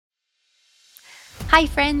Hi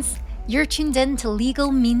friends, you're tuned in to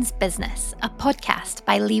Legal Means Business, a podcast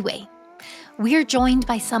by Leeway. We're joined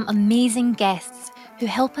by some amazing guests who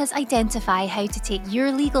help us identify how to take your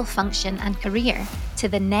legal function and career to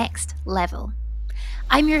the next level.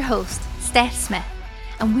 I'm your host, Steph Smith,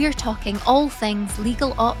 and we're talking all things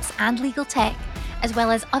legal ops and legal tech, as well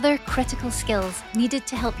as other critical skills needed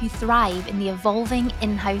to help you thrive in the evolving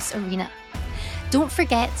in-house arena. Don't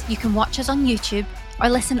forget, you can watch us on YouTube or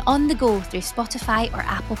listen on the go through Spotify or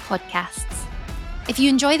Apple Podcasts. If you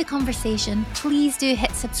enjoy the conversation, please do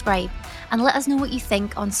hit subscribe and let us know what you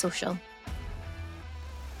think on social.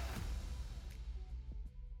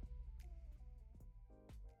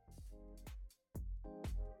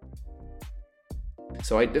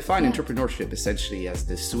 So I define entrepreneurship essentially as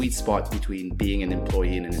the sweet spot between being an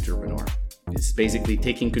employee and an entrepreneur. It's basically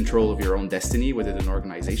taking control of your own destiny within an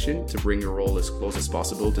organization to bring your role as close as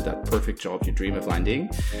possible to that perfect job you dream of landing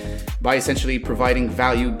by essentially providing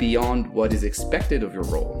value beyond what is expected of your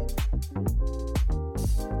role.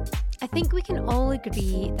 I think we can all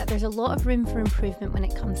agree that there's a lot of room for improvement when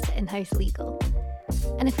it comes to in-house legal.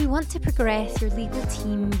 And if we want to progress your legal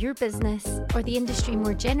team, your business, or the industry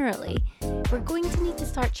more generally, we're going to need to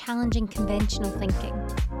start challenging conventional thinking.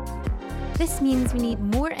 This means we need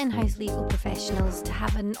more in-house legal professionals to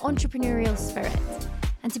have an entrepreneurial spirit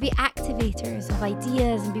and to be activators of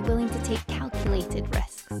ideas and be willing to take calculated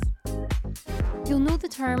risks. You'll know the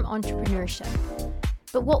term entrepreneurship,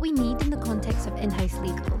 but what we need in the context of in-house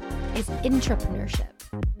legal is intrapreneurship.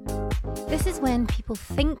 This is when people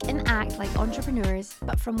think and act like entrepreneurs,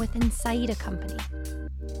 but from within inside a company.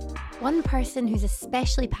 One person who's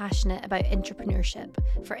especially passionate about entrepreneurship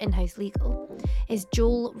for in-house legal is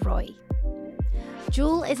Joel Roy.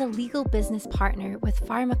 Joel is a legal business partner with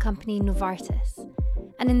pharma company Novartis.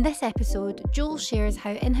 And in this episode, Joel shares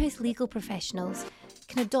how in-house legal professionals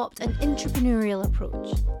can adopt an entrepreneurial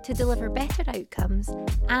approach to deliver better outcomes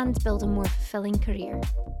and build a more fulfilling career.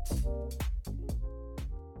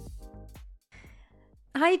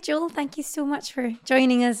 Hi Joel, thank you so much for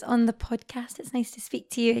joining us on the podcast. It's nice to speak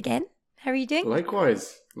to you again. How are you doing?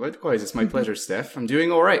 Likewise. It's my pleasure, Steph. I'm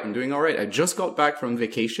doing all right. I just got back from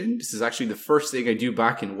vacation. This is actually the first thing I do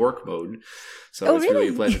back in work mode. So it's really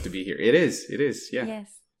a pleasure to be here. It is, yeah.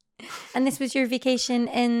 Yes. And this was your vacation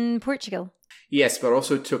in Portugal? Yes, but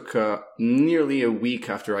also took nearly a week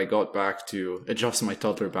after I got back to adjust my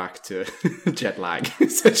toddler back to jet lag,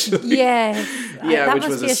 essentially. Yes. Yeah, which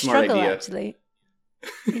was a smart struggle, idea. Actually.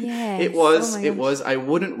 Yes. It was. I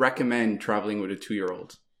wouldn't recommend traveling with a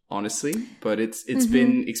 2-year-old, honestly, but it's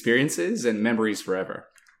been experiences and memories forever.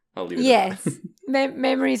 I'll leave it there. Yes.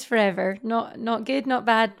 Memories forever. Not good, not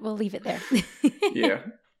bad. We'll leave it there. Yeah.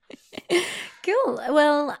 Cool.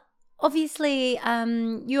 Well, obviously,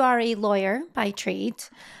 you are a lawyer by trade,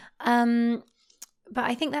 but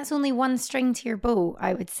I think that's only one string to your bow,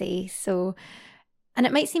 I would say. So, and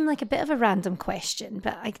it might seem like a bit of a random question,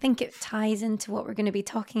 but I think it ties into what we're going to be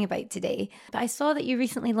talking about today. But I saw that you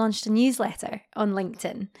recently launched a newsletter on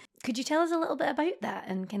LinkedIn. Could you tell us a little bit about that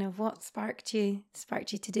and kind of what sparked you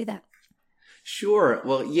to do that? Sure.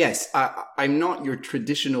 Well, yes, I'm not your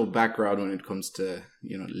traditional background when it comes to,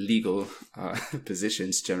 legal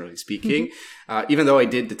positions, generally speaking. Even though I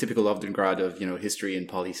did the typical undergrad of, history and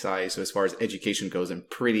poli-sci. So as far as education goes, I'm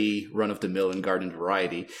pretty run-of-the-mill and garden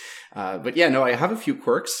variety. But yeah, no, I have a few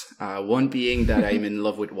quirks. One being that I'm in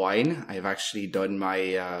love with wine. I've actually done my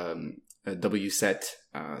WSET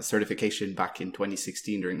certification back in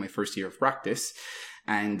 2016 during my first year of practice.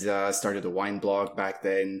 And started a wine blog back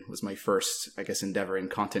then. Was my first, endeavor in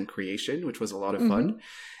content creation, which was a lot of fun.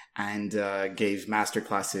 And gave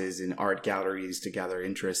masterclasses in art galleries to gather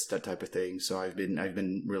interest, that type of thing. So I've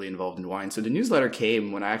been really involved in wine. So the newsletter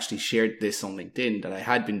came when I actually shared this on LinkedIn that I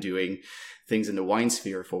had been doing things in the wine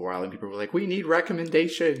sphere for a while, and people were like, "We need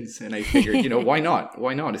recommendations." And I figured, why not?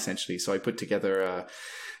 Why not? Essentially, so I put together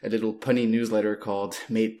a little punny newsletter called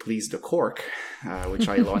 "Mate Please the Cork," which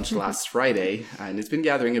I launched last Friday, and it's been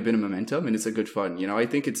gathering a bit of momentum, and it's a good fun. I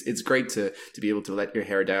think it's great to be able to let your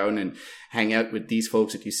hair down and hang out with these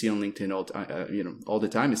folks that you see on LinkedIn all the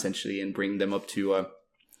time, essentially, and bring them up to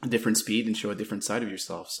a different speed and show a different side of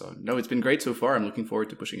yourself. So no, it's been great so far. I'm looking forward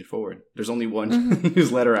to pushing it forward. There's only one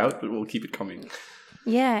newsletter out, but we'll keep it coming.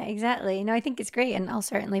 Yeah, exactly. No, I think it's great, and I'll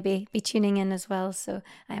certainly be tuning in as well. So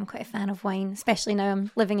I am quite a fan of wine, especially now I'm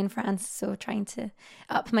living in France, so trying to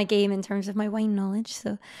up my game in terms of my wine knowledge.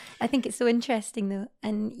 So I think it's so interesting though.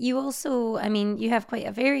 And you also, you have quite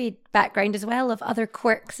a varied background as well of other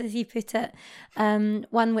quirks, as you put it.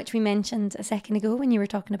 One which we mentioned a second ago when you were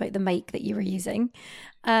talking about the mic that you were using.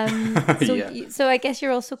 So I guess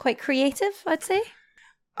you're also quite creative, I'd say.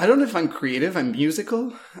 I don't know if I'm creative. I'm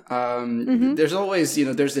musical. There's always,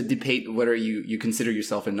 there's a debate whether you consider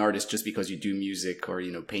yourself an artist just because you do music or,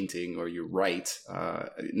 painting or you write.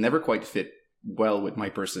 It never quite fit well with my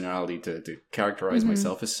personality to characterize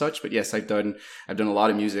myself as such. But yes, I've done a lot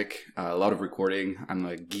of music, a lot of recording. I'm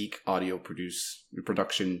a geek audio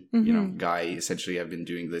production, guy. Essentially, I've been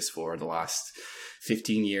doing this for the last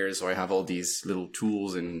 15 years, so I have all these little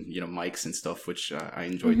tools and mics and stuff, which I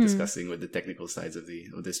enjoyed discussing with the technical sides of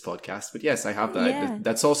this podcast. But yes, I have that. Yeah.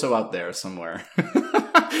 That's also out there somewhere.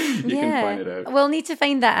 You can find it out. We'll need to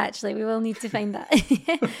find that. Actually, we will need to find that.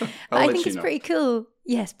 I think it's pretty cool.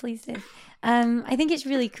 Yes, please do. I think it's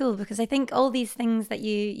really cool because I think all these things that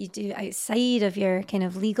you do outside of your kind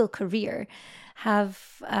of legal career have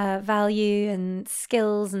value and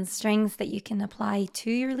skills and strengths that you can apply to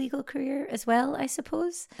your legal career as well, I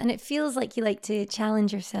suppose. And it feels like you like to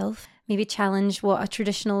challenge yourself, maybe challenge what a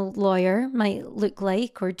traditional lawyer might look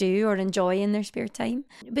like or do or enjoy in their spare time.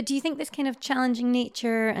 But do you think this kind of challenging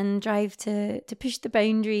nature and drive to push the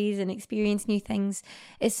boundaries and experience new things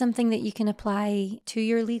is something that you can apply to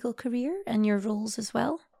your legal career and your roles as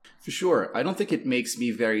well? For sure. I don't think it makes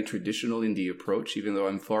me very traditional in the approach, even though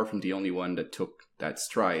I'm far from the only one that took that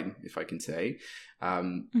stride, if I can say.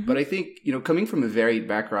 But I think, coming from a varied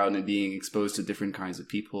background and being exposed to different kinds of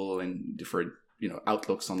people and different,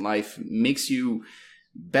 outlooks on life makes you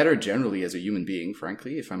better generally as a human being,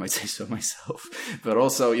 frankly, if I might say so myself. But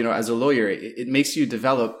also, as a lawyer, it makes you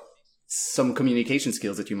develop some communication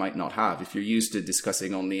skills that you might not have. If you're used to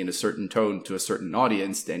discussing only in a certain tone to a certain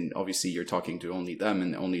audience, then obviously you're talking to only them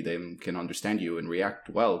and only them can understand you and react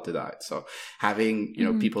well to that. So having,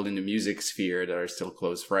 people in the music sphere that are still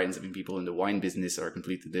close friends, having people in the wine business that are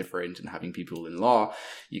completely different, and having people in law,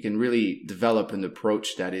 you can really develop an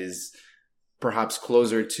approach that is perhaps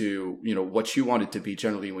closer to, what you want it to be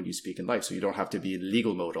generally when you speak in life. So you don't have to be in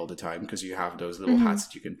legal mode all the time because you have those little hats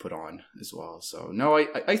that you can put on as well. So no,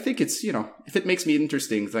 I think it's, if it makes me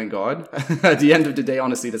interesting, thank God. At the end of the day,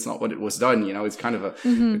 honestly, that's not what it was done. It's kind of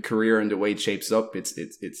a career, and the way it shapes up,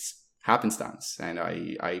 it's happenstance. And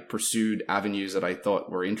I pursued avenues that I thought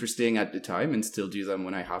were interesting at the time and still do them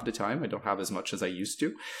when I have the time. I don't have as much as I used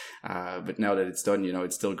to. But now that it's done,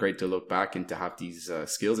 it's still great to look back and to have these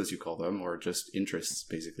skills, as you call them, or just interests,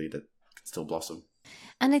 basically, that still blossom.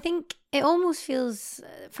 And I think it almost feels,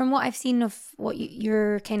 from what I've seen of what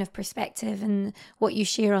your kind of perspective and what you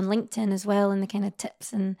share on LinkedIn as well, and the kind of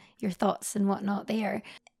tips and your thoughts and whatnot there,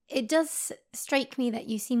 it does strike me that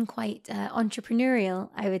you seem quite entrepreneurial,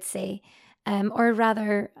 I would say, or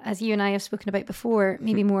rather, as you and I have spoken about before,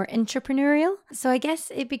 maybe more intrapreneurial. So I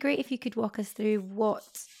guess it'd be great if you could walk us through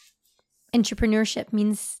what intrapreneurship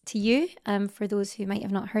means to you, for those who might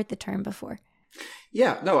have not heard the term before.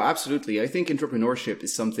 Yeah, no, absolutely. I think entrepreneurship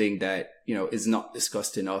is something that, is not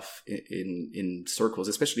discussed enough in circles,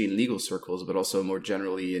 especially in legal circles, but also more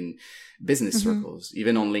generally in business circles.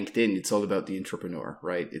 Even on LinkedIn, it's all about the entrepreneur,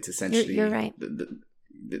 right? It's essentially you're right.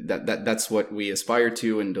 That's what we aspire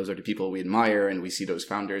to, and those are the people we admire, and we see those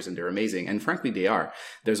founders and they're amazing. And frankly, they are.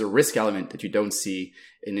 There's a risk element that you don't see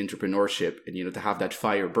in entrepreneurship, and to have that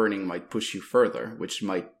fire burning might push you further, which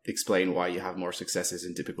might explain why you have more successes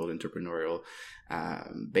in typical entrepreneurial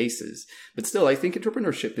bases. But still, I think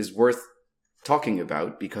entrepreneurship is worth talking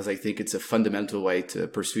about because I think it's a fundamental way to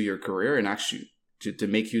pursue your career and actually to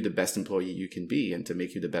make you the best employee you can be and to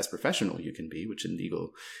make you the best professional you can be, which in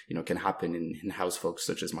legal, can happen in house folks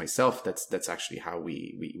such as myself. That's actually how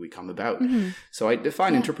we come about. So I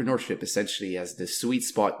define entrepreneurship essentially as the sweet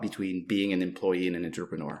spot between being an employee and an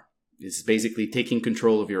entrepreneur. It's basically taking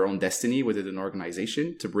control of your own destiny within an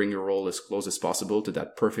organization to bring your role as close as possible to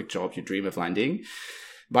that perfect job you dream of landing,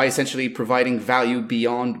 by essentially providing value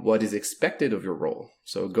beyond what is expected of your role.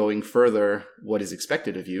 So going further what is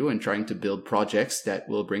expected of you and trying to build projects that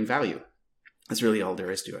will bring value. That's really all there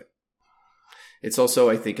is to it. It's also,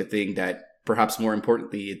 I think, a thing that perhaps more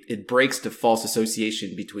importantly, it breaks the false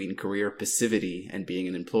association between career passivity and being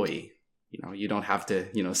an employee. You don't have to,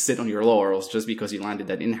 sit on your laurels just because you landed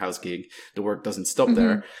that in-house gig. The work doesn't stop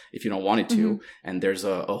there if you don't want it to. And there's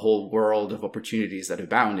a whole world of opportunities that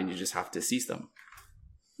abound, and you just have to seize them.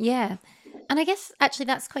 Yeah. And I guess actually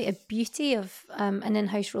that's quite a beauty of an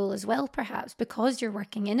in-house role as well, perhaps, because you're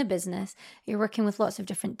working in a business, you're working with lots of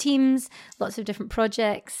different teams, lots of different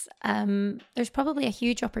projects. There's probably a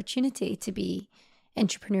huge opportunity to be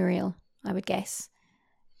entrepreneurial, I would guess.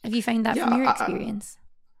 Have you found that from your experience?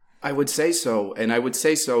 I would say so. And I would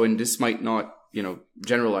say so, and this might not,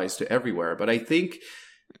 generalize to everywhere, but I think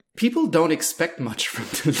people don't expect much from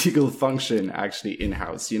the legal function actually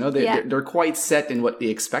in-house. They're quite set in what they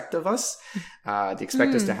expect of us. They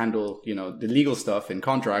expect us to handle, the legal stuff and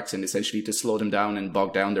contracts, and essentially to slow them down and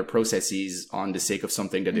bog down their processes on the sake of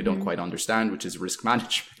something that they don't quite understand, which is risk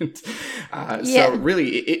management. So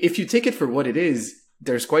really, if you take it for what it is,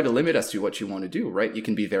 there's quite a limit as to what you want to do, right? You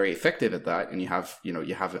can be very effective at that, and you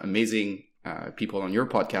have amazing people on your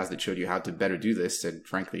podcast that showed you how to better do this. And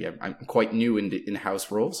frankly, I'm quite new in the in-house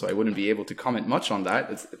role, so I wouldn't be able to comment much on that,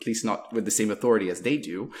 at least not with the same authority as they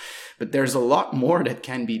do. But there's a lot more that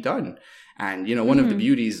can be done. And, one of the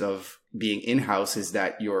beauties of being in-house is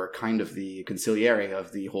that you're kind of the consigliere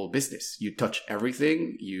of the whole business. You touch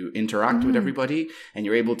everything, you interact with everybody, and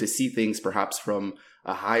you're able to see things perhaps from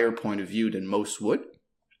a higher point of view than most would.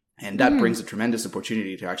 And that brings a tremendous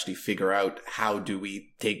opportunity to actually figure out, how do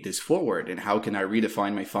we take this forward, and how can I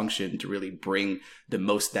redefine my function to really bring the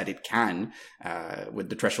most that it can, with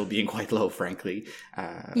the threshold being quite low, frankly,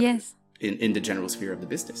 in the general sphere of the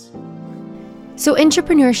business. So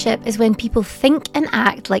intrapreneurship is when people think and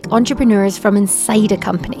act like entrepreneurs from inside a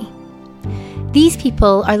company. These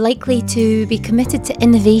people are likely to be committed to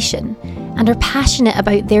innovation and are passionate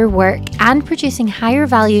about their work and producing higher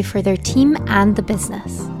value for their team and the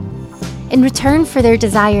business. In return for their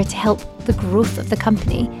desire to help the growth of the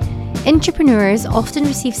company, entrepreneurs often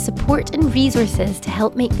receive support and resources to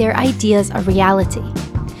help make their ideas a reality.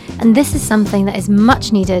 And this is something that is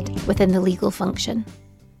much needed within the legal function.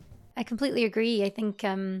 I completely agree. I think,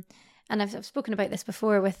 and I've spoken about this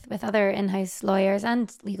before with other in-house lawyers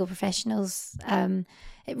and legal professionals,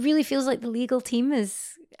 it really feels like the legal team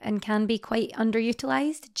is and can be quite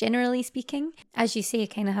underutilized, generally speaking. As you say,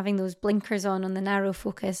 kind of having those blinkers on the narrow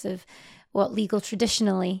focus of what legal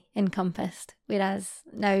traditionally encompassed, whereas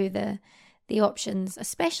now the options,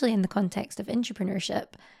 especially in the context of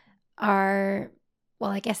intrapreneurship, are, well,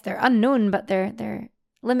 I guess they're unknown, but they're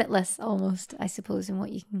limitless almost, I suppose, in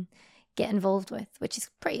what you can get involved with, which is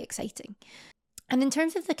pretty exciting. And in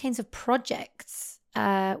terms of the kinds of projects,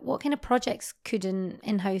 what kind of projects could an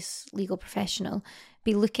in-house legal professional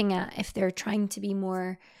be looking at if they're trying to be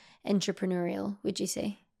more intrapreneurial, would you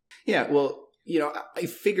say? Yeah, well, I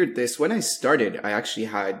figured this when I started. I actually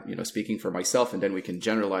had, speaking for myself, and then we can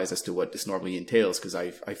generalize as to what this normally entails, because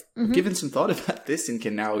I've given some thought about this and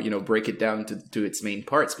can now, break it down to its main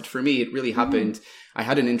parts. But for me, it really happened. I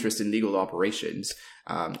had an interest in legal operations.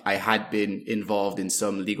 I had been involved in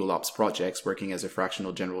some legal ops projects, working as a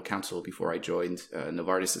fractional general counsel before I joined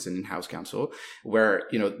Novartis as an in-house counsel, where,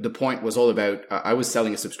 the point was all about, I was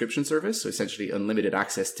selling a subscription service, so essentially unlimited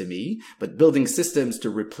access to me, but building systems to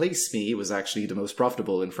replace me was actually the most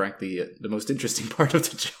profitable and frankly, the most interesting part of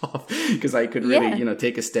the job, because I could really,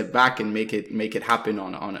 take a step back and make it happen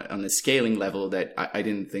on a scaling level that I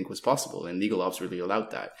didn't think was possible. And legal ops really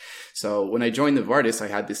allowed that. So when I joined Novartis, I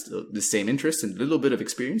had this same interest and a little bit of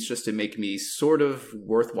experience just to make me sort of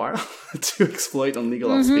worthwhile to exploit on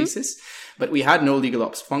legal ops basis. But we had no legal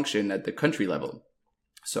ops function at the country level.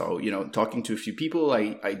 So, talking to a few people,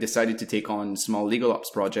 I decided to take on small legal ops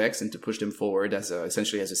projects and to push them forward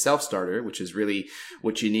essentially as a self-starter, which is really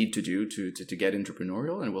what you need to do to get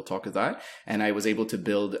intrapreneurial. And we'll talk of that. And I was able to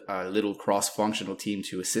build a little cross-functional team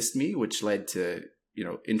to assist me, which led to,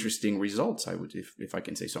 interesting results, if I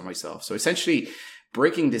can say so myself. So essentially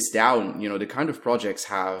breaking this down, the kind of projects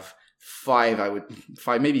have five,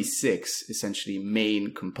 maybe six, essentially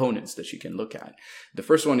main components that you can look at. The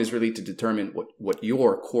first one is really to determine what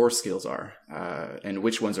your core skills are, and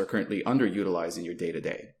which ones are currently underutilized in your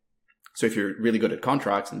day-to-day. So if you're really good at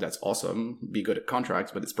contracts, and that's awesome, be good at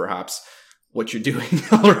contracts, but it's perhaps what you're doing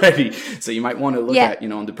already. So you might want to look at,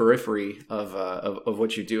 on the periphery of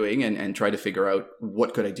what you're doing and try to figure out,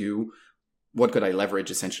 what could I do? What could I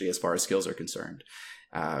leverage essentially as far as skills are concerned?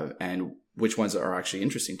 And which ones are actually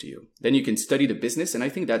interesting to you. Then you can study the business. And I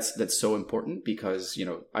think that's so important because,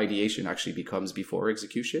 ideation actually becomes before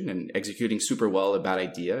execution, and executing super well a bad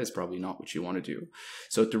idea is probably not what you want to do.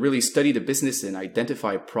 So to really study the business and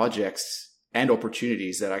identify projects and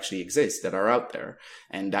opportunities that actually exist, that are out there,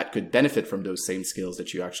 and that could benefit from those same skills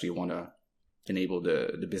that you actually want to enable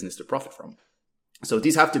the business to profit from. So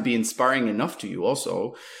these have to be inspiring enough to you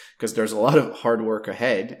also, because there's a lot of hard work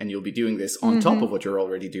ahead, and you'll be doing this on top of what you're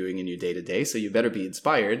already doing in your day-to-day. So you better be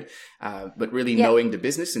inspired, but really knowing the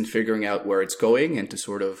business and figuring out where it's going, and to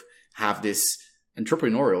sort of have this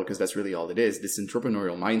entrepreneurial, because that's really all it is, this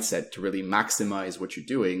entrepreneurial mindset to really maximize what you're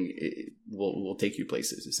doing, it will take you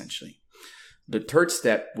places essentially. The third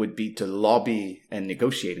step would be to lobby and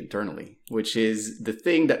negotiate internally, which is the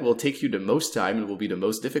thing that will take you the most time and will be the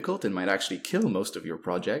most difficult and might actually kill most of your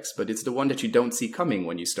projects. But it's the one that you don't see coming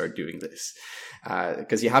when you start doing this,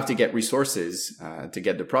 because you have to get resources to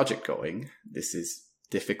get the project going. This is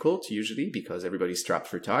difficult usually because everybody's strapped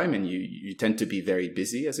for time, and you tend to be very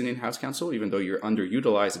busy as an in-house counsel. Even though you're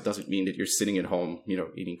underutilized, it doesn't mean that you're sitting at home,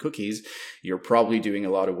 eating cookies. You're probably doing a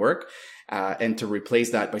lot of work. And to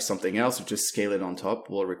replace that by something else or just scale it on top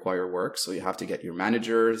will require work. So you have to get your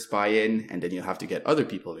managers buy-in, and then you have to get other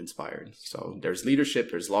people inspired. So there's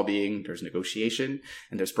leadership, there's lobbying, there's negotiation,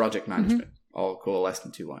 and there's project management, all coalesced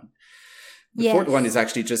into one. The fourth one is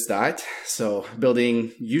actually just that. So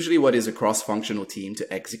building usually what is a cross-functional team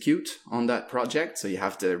to execute on that project. So you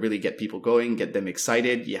have to really get people going, get them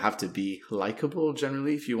excited. You have to be likable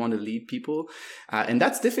generally if you want to lead people. And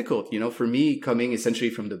that's difficult. For me, coming essentially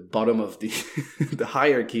from the bottom of the the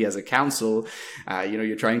hierarchy as a council,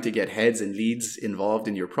 you're trying to get heads and leads involved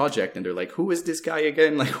in your project. And they're like, who is this guy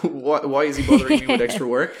again? Like, why is he bothering me with extra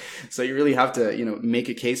work? So you really have to, make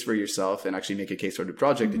a case for yourself and actually make a case for the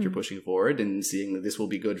project that you're pushing forward, and seeing that this will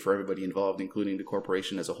be good for everybody involved, including the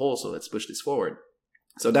corporation as a whole. So let's push this forward.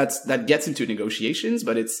 So that gets into negotiations,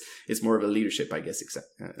 but it's more of a leadership, I guess,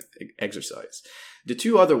 exercise. The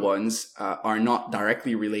two other ones are not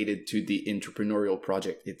directly related to the entrepreneurial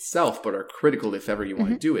project itself, but are critical if ever you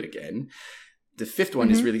want to do it again. The fifth one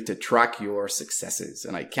is really to track your successes.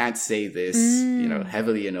 And I can't say this,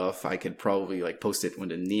 heavily enough. I could probably post it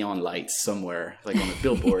with a neon light somewhere, like on a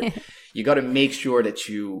billboard. You got to make sure that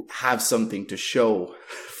you have something to show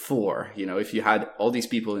for, if you had all these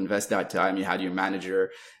people invest that time, you had your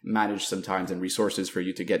manager manage some times and resources for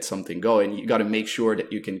you to get something going, you got to make sure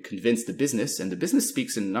that you can convince the business, and the business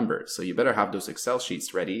speaks in numbers. So you better have those Excel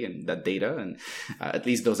sheets ready and that data and at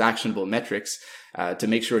least those actionable metrics to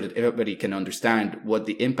make sure that everybody can understand what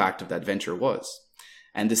the impact of that venture was.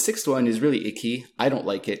 And the sixth one is really icky. I don't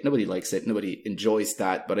like it. Nobody likes it. Nobody enjoys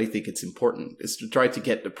that, but I think it's important. It's to try to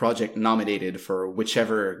get the project nominated for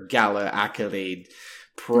whichever gala, accolade,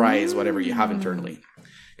 prize, whatever you have internally.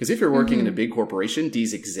 Because if you're working in a big corporation,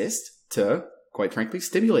 these exist to, quite frankly,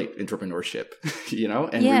 stimulate entrepreneurship,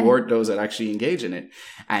 and reward those that actually engage in it.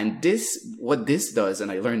 And what this does,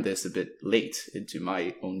 and I learned this a bit late into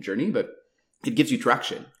my own journey, but it gives you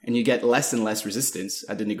traction, and you get less and less resistance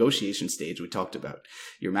at the negotiation stage we talked about.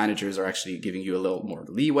 Your managers are actually giving you a little more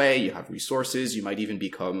leeway. You have resources. You might even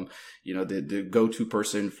become, the go-to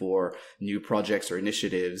person for new projects or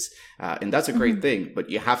initiatives. And that's a great thing,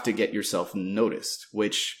 but you have to get yourself noticed,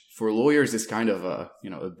 which for lawyers is kind of a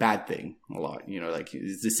bad thing a lot.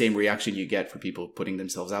 It's the same reaction you get for people putting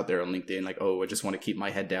themselves out there on LinkedIn, like, oh, I just want to keep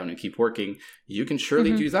my head down and keep working. You can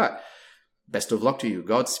surely do that. Best of luck to you,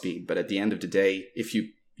 Godspeed. But at the end of the day, if you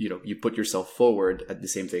put yourself forward at the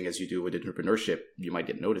same thing as you do with entrepreneurship, you might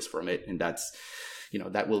get noticed from it. And that's,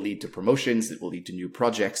 that will lead to promotions. It will lead to new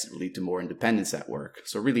projects. It will lead to more independence at work.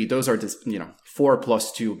 So really, those are just,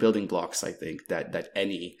 4+2 building blocks, I think, that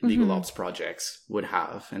any legal ops projects would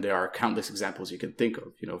have. And there are countless examples you can think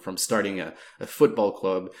of, from starting a football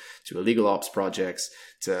club to a legal ops projects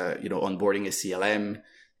to, onboarding a CLM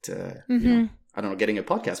to, I don't know, getting a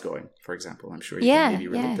podcast going, for example. I'm sure you can maybe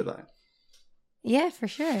relate to that. Yeah, for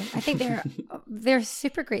sure. I think they're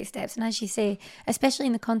super great steps. And as you say, especially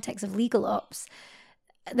in the context of legal ops,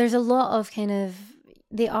 there's a lot of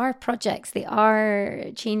they are projects, they are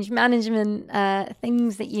change management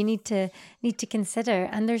things that you need to consider.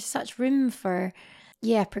 And there's such room for,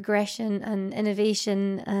 progression and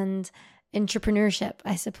innovation and entrepreneurship,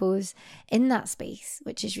 I suppose, in that space,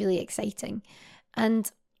 which is really exciting. And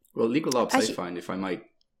well, legal ops, I find, if I might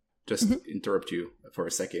just interrupt you for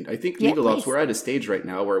a second, I think legal ops, we're at a stage right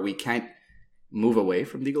now where we can't move away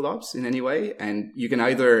from legal ops in any way. And you can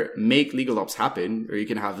either make legal ops happen or you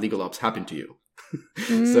can have legal ops happen to you.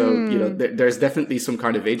 So, there's definitely some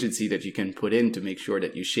kind of agency that you can put in to make sure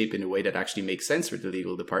that you shape in a way that actually makes sense for the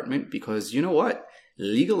legal department. Because you know what?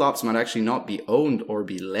 Legal ops might actually not be owned or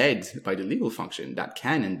be led by the legal function. That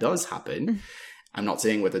can and does happen. I'm not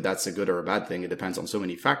saying whether that's a good or a bad thing. It depends on so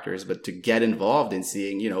many factors, but to get involved in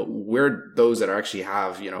seeing, we're those that actually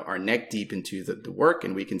have, our neck deep into the work,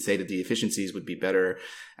 and we can say that the efficiencies would be better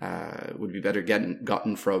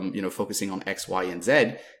gotten from, focusing on X, Y, and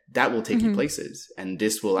Z. That will take you places. And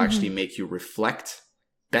this will actually make you reflect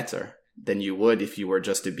better than you would if you were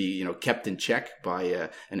just to be, kept in check by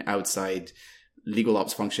an outside legal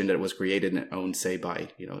ops function that was created and owned, say, by,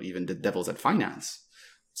 even the devils at finance.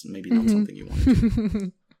 It's maybe not something you want to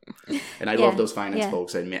do. And I love those finance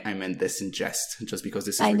folks. I meant this in jest, just because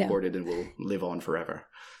this is recorded and will live on forever.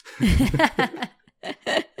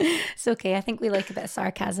 It's okay. I think we like a bit of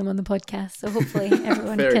sarcasm on the podcast, so hopefully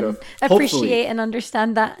everyone Fair can enough. appreciate Hopefully. and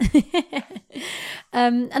understand that.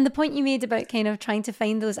 And the point you made about kind of trying to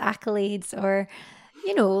find those accolades, or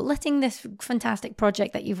letting this fantastic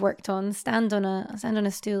project that you've worked on stand on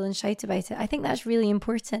a stool and shout about it. I think that's really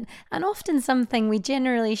important, and often something we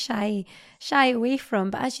generally shy away from.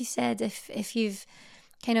 But as you said, if you've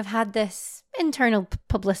kind of had this internal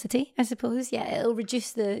publicity, I suppose, it'll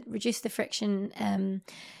reduce the friction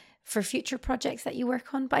for future projects that you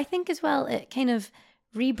work on. But I think as well, it kind of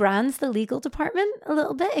rebrands the legal department a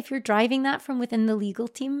little bit. If you're driving that from within the legal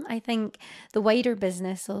team, I think the wider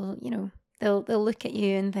business will, they'll look at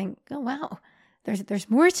you and think, oh wow, there's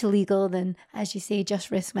more to legal than, as you say,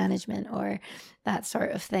 just risk management or that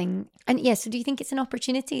sort of thing. And so do you think it's an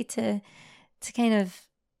opportunity to kind of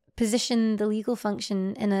position the legal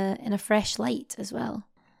function in a fresh light as well?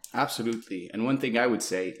 Absolutely. And one thing I would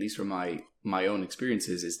say, at least from my own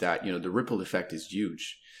experiences, is that, the ripple effect is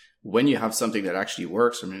huge. When you have something that actually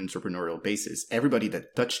works from an entrepreneurial basis, everybody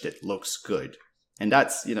that touched it looks good. And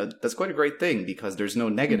that's quite a great thing, because there's no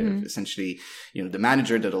negative. Mm-hmm. Essentially, the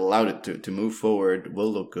manager that allowed it to move forward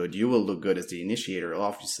will look good. You will look good as the initiator.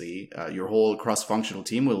 Obviously, your whole cross-functional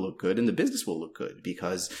team will look good, and the business will look good,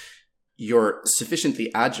 because you're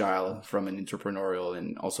sufficiently agile from an entrepreneurial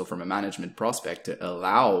and also from a management prospect to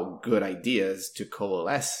allow good ideas to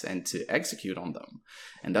coalesce and to execute on them.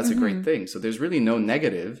 And that's a great thing. So there's really no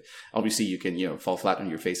negative. Obviously, you can, fall flat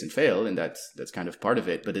on your face and fail, and that's kind of part of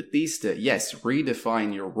it. But at least,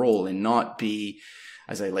 redefine your role and not be,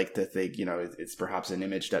 as I like to think, it's perhaps an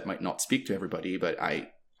image that might not speak to everybody, but I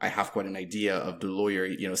have quite an idea of the lawyer,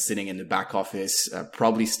 sitting in the back office,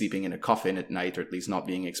 probably sleeping in a coffin at night, or at least not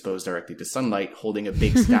being exposed directly to sunlight, holding a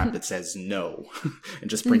big stamp that says no, and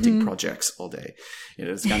just printing projects all day.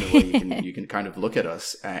 It's kind of what you can kind of look at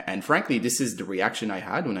us. And frankly, this is the reaction I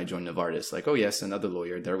had when I joined Novartis. Like, oh yes, another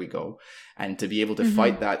lawyer, there we go. And to be able to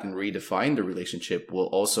fight that and redefine the relationship will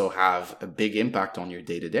also have a big impact on your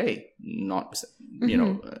day to day, not,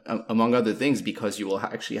 among other things, because you will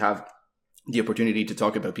actually have the opportunity to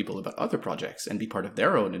talk about people about other projects and be part of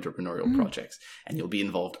their own entrepreneurial projects. And you'll be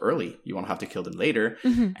involved early. You won't have to kill them later.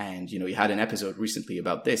 And, you had an episode recently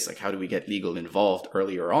about this, like how do we get legal involved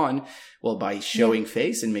earlier on? Well, by showing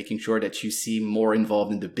face and making sure that you seem more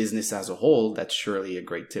involved in the business as a whole. That's surely a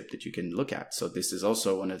great tip that you can look at. So this is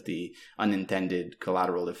also one of the unintended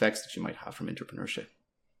collateral effects that you might have from entrepreneurship.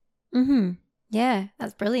 Yeah,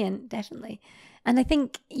 that's brilliant. Definitely. And I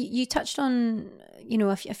think you touched on,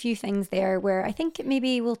 a few things there where I think it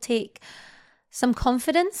maybe will take some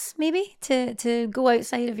confidence maybe to go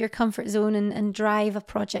outside of your comfort zone and drive a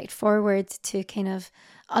project forward to kind of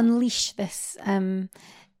unleash this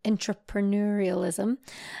entrepreneurialism.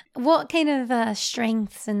 What kind of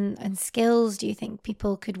strengths and skills do you think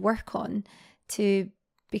people could work on to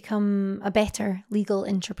become a better legal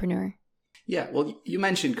entrepreneur? Yeah, well, you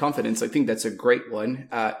mentioned confidence. I think that's a great one.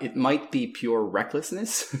 It might be pure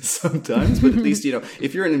recklessness sometimes, but at least,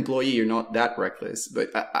 if you're an employee, you're not that reckless. But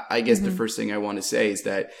I guess the first thing I want to say is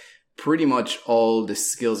that pretty much all the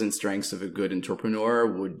skills and strengths of a good entrepreneur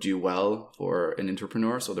would do well for an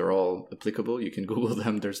entrepreneur. So they're all applicable. You can Google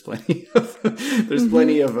them. There's plenty of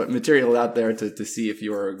material out there to see if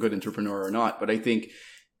you're a good entrepreneur or not. But I think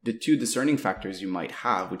the two discerning factors you might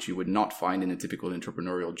have, which you would not find in a typical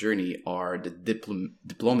entrepreneurial journey, are the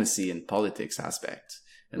diplomacy and politics aspect,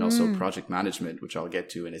 and also project management, which I'll get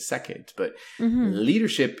to in a second. But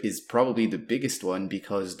leadership is probably the biggest one,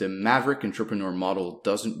 because the maverick entrepreneur model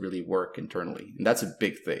doesn't really work internally. And that's a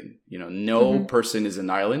big thing. No person is an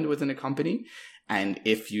island within a company. And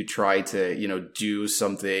if you try to, do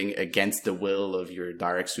something against the will of your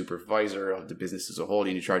direct supervisor of the business as a whole,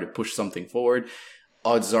 and you try to push something forward,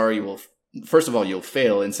 odds are you'll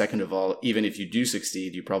fail. And second of all, even if you do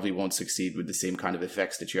succeed, you probably won't succeed with the same kind of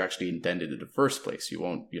effects that you actually intended in the first place. You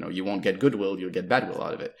won't get goodwill, you'll get badwill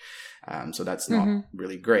out of it. So that's not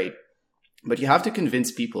really great. But you have to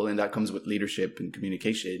convince people, and that comes with leadership and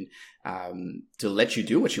communication, to let you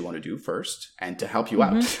do what you want to do first and to help you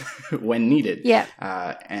out when needed. Yeah.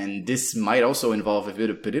 And this might also involve a bit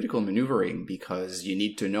of political maneuvering, because you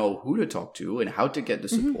need to know who to talk to and how to get the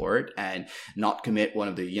support and not commit one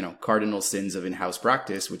of the, cardinal sins of in-house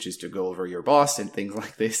practice, which is to go over your boss and things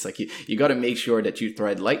like this. Like you got to make sure that you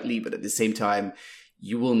tread lightly, but at the same time,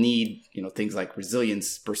 you will need, things like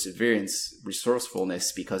resilience, perseverance,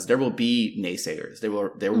 resourcefulness, because there will be naysayers.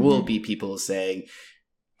 There will be people saying,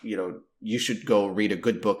 you should go read a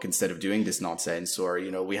good book instead of doing this nonsense, or,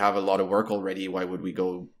 we have a lot of work already. Why would we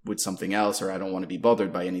go with something else? Or I don't want to be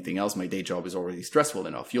bothered by anything else. My day job is already stressful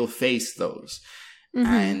enough. You'll face those.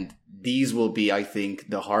 And these will be, I think,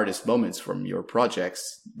 the hardest moments from your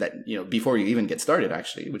projects that, before you even get started,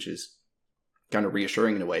 actually, which is kind of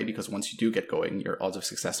reassuring in a way, because once you do get going, your odds of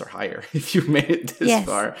success are higher if you've made it this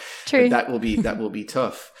far. True. But that will be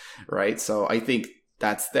tough, right? So I think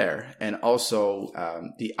that's there. And also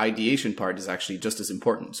the ideation part is actually just as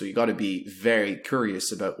important. So you got to be very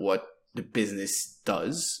curious about what the business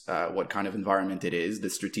does, what kind of environment it is, the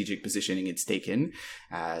strategic positioning it's taken,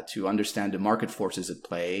 to understand the market forces at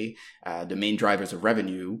play, the main drivers of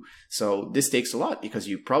revenue. So this takes a lot, because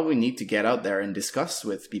you probably need to get out there and discuss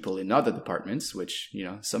with people in other departments, which,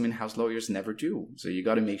 some in-house lawyers never do. So you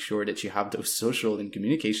got to make sure that you have those social and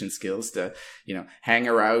communication skills to, hang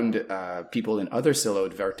around people in other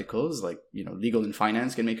siloed verticals, like, legal and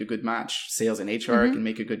finance can make a good match, sales and HR can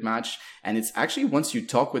make a good match. And it's actually once you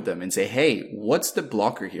talk with them and say, hey, what's the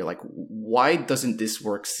blocker here? Like, why doesn't this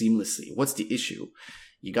work seamlessly? What's the issue?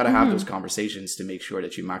 You got to have those conversations to make sure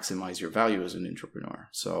that you maximize your value as an entrepreneur.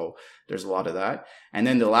 So there's a lot of that. And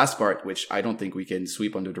then the last part, which I don't think we can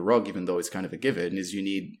sweep under the rug, even though it's kind of a given, is you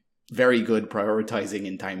need very good prioritizing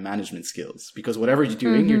and time management skills, because whatever you're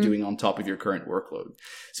doing, you're doing on top of your current workload.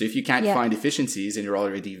 So if you can't find efficiencies and you're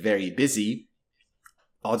already very busy,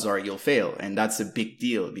 odds are you'll fail. And that's a big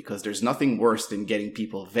deal, because there's nothing worse than getting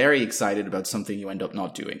people very excited about something you end up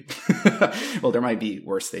not doing. Well, there might be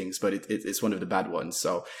worse things, but it's one of the bad ones.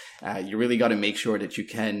 So you really got to make sure that you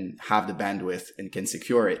can have the bandwidth and can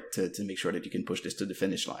secure it to make sure that you can push this to the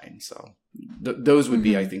finish line. So those would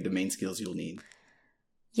be, I think, the main skills you'll need.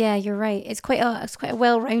 Yeah, you're right. It's quite a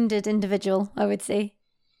well-rounded individual, I would say.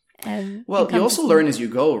 Well, you also learn as you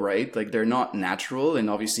go, right? Like, they're not natural, and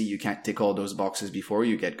obviously you can't tick all those boxes before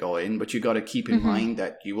you get going, but you got to keep in mind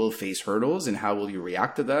that you will face hurdles, and how will you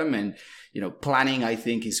react to them. And, planning, I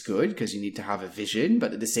think, is good, because you need to have a vision,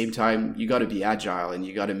 but at the same time, you got to be agile, and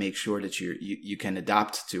you got to make sure that you can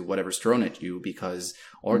adapt to whatever's thrown at you, because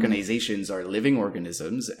organizations are living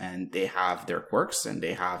organisms, and they have their quirks and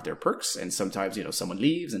they have their perks. And sometimes, someone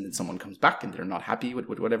leaves and then someone comes back and they're not happy with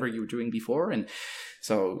whatever you were doing before. And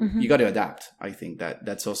so you got to adapt. I think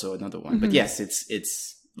that's also another one. But yes,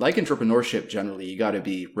 it's like entrepreneurship generally. You got to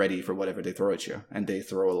be ready for whatever they throw at you, and they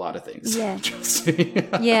throw a lot of things. Yeah. Trust me.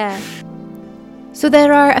 Yeah. So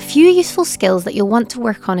there are a few useful skills that you'll want to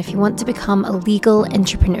work on if you want to become a legal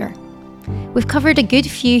entrepreneur. We've covered a good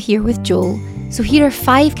few here with Joel, so here are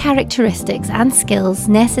 5 characteristics and skills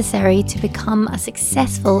necessary to become a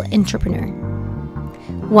successful entrepreneur.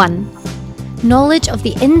 1. Knowledge of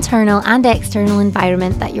the internal and external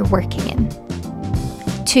environment that you're working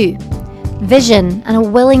in. 2. Vision and a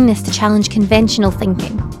willingness to challenge conventional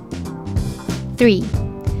thinking. 3.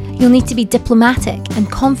 You'll need to be diplomatic and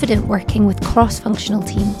confident working with cross-functional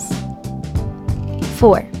teams.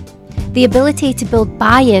 4. The ability to build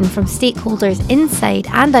buy-in from stakeholders inside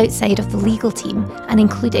and outside of the legal team, and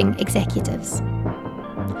including executives.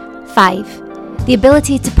 5. The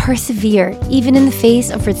ability to persevere even in the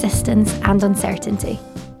face of resistance and uncertainty.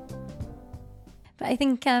 But I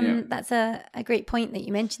think that's a great point that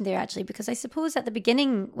you mentioned there, actually, because I suppose at the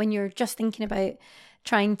beginning, when you're just thinking about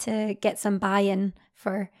trying to get some buy-in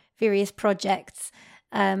for various projects,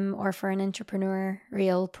 or for an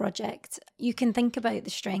entrepreneurial project, you can think about the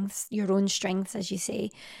strengths, your own strengths, as you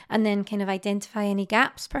say, and then kind of identify any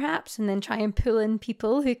gaps perhaps, and then try and pull in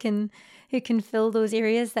people who can fill those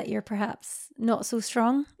areas that you're perhaps not so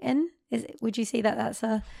strong in. Would you say that that's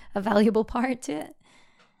a valuable part to it?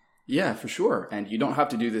 Yeah, for sure. And you don't have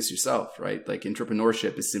to do this yourself, right? Like,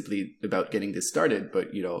 entrepreneurship is simply about getting this started,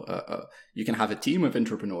 but you can have a team of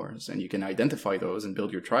entrepreneurs, and you can identify those and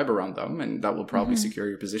build your tribe around them. And that will probably secure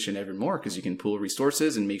your position even more, because you can pool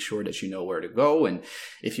resources and make sure that you know where to go. And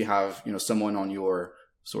if you have, someone on your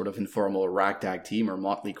sort of informal ragtag team or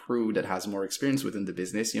motley crew that has more experience within the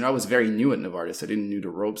business. I was very new at Novartis. I didn't know the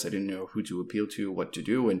ropes. I didn't know who to appeal to, what to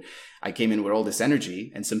do. And I came in with all this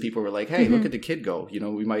energy, and some people were like, hey, look at the kid go.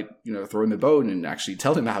 We might, throw him a bone and actually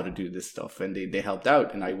tell him how to do this stuff. And they helped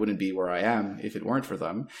out, and I wouldn't be where I am if it weren't for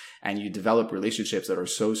them. And you develop relationships that are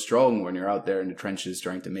so strong when you're out there in the trenches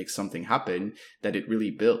trying to make something happen, that it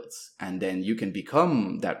really builds. And then you can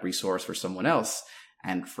become that resource for someone else.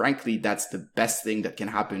 And frankly, that's the best thing that can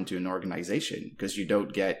happen to an organization, because you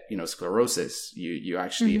don't get, sclerosis. You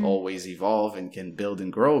actually always evolve and can build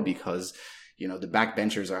and grow, because, the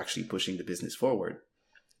backbenchers are actually pushing the business forward.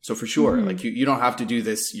 So for sure, like you don't have to do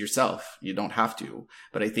this yourself. You don't have to.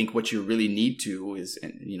 But I think what you really need to is,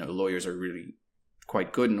 and lawyers are really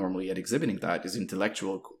quite good normally at exhibiting that, is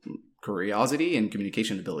intellectual curiosity and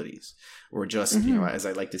communication abilities. We're just, you know, as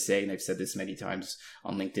I like to say, and I've said this many times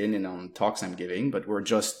on LinkedIn and on talks I'm giving, but we're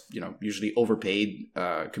just, you know, usually overpaid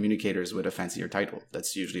communicators with a fancier title.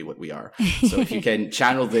 That's usually what we are. So if you can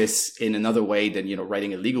channel this in another way than, you know,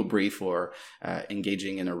 writing a legal brief or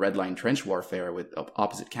engaging in a red line trench warfare with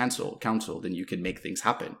opposite counsel, then you can make things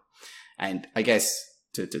happen. And I guess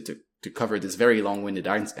to cover this very long-winded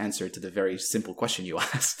answer to the very simple question you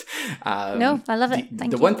asked. No, I love it.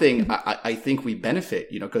 Thank you. The one thing I think we benefit,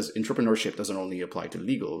 you know, because entrepreneurship doesn't only apply to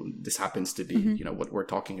legal. This happens to be, you know, what we're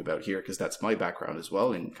talking about here, because that's my background as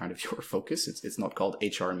well and kind of your focus. It's not called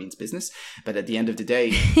HR means business. But at the end of the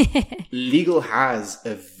day, legal has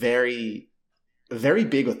a very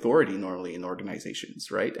big authority normally in organizations,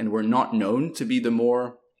 right? And we're not known to be the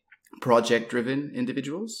more project-driven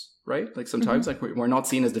individuals, right? Like sometimes like we're not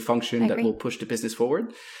seen as the function that will push the business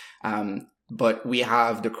forward. But we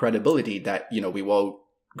have the credibility that, you know, we won't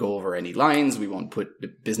go over any lines. We won't put the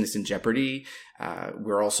business in jeopardy.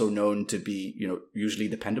 We're also known to be, you know, usually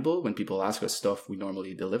dependable. When people ask us stuff, we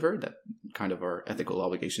normally deliver. That kind of our ethical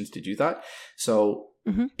obligations to do that. So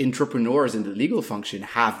entrepreneurs in the legal function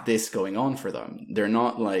have this going on for them. They're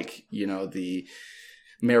not like, you know, the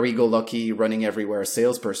merry-go-lucky, running everywhere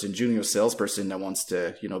salesperson, junior salesperson that wants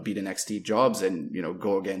to, you know, be the next Steve Jobs and, you know,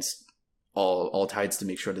 go against all tides to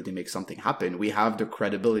make sure that they make something happen. We have the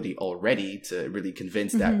credibility already to really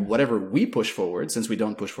convince that whatever we push forward, since we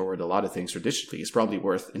don't push forward a lot of things traditionally, is probably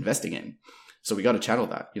worth investing in. So we got to channel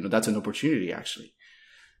that. You know, that's an opportunity actually.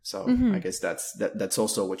 So I guess that's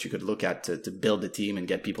also what you could look at to build a team and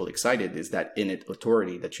get people excited, is that innate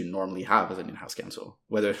authority that you normally have as an in-house counsel,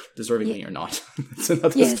 whether deservingly or not. That's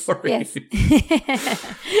another story.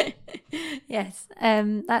 Yes.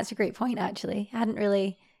 That's a great point, actually. I hadn't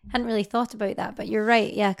really thought about that, but you're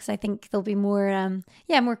right. Yeah, because I think there'll be more,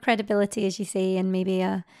 more credibility, as you say, and maybe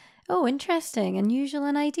interesting, unusual,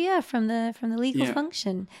 an idea from the legal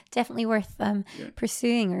function. Definitely worth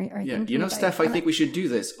pursuing or thinking you know, about. Steph, I think we should do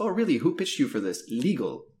this. Oh, really? Who pitched you for this?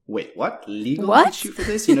 Legal. Wait, what? Legal what? pitched you for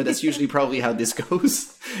this? You know, that's usually probably how this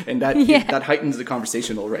goes, and that that heightens the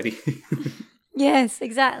conversation already. Yes,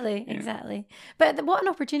 exactly. But what an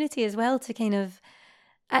opportunity as well to kind of,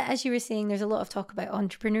 as you were saying, there's a lot of talk about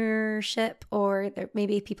entrepreneurship, or there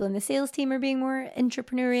maybe people in the sales team are being more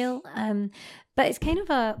intrapreneurial. But it's kind of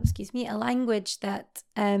a language that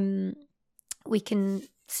we can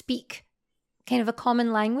speak, kind of a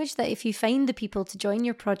common language that if you find the people to join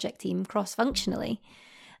your project team cross-functionally,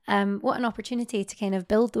 what an opportunity to kind of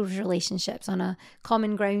build those relationships on a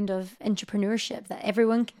common ground of entrepreneurship that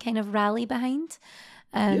everyone can kind of rally behind.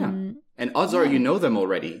 And odds are you know them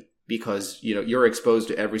already, because, you know, you're exposed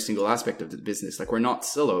to every single aspect of the business. Like, we're not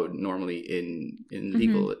siloed normally in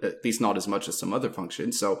legal, at least not as much as some other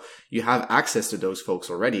functions. So you have access to those folks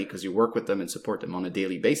already because you work with them and support them on a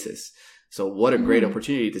daily basis. So what a great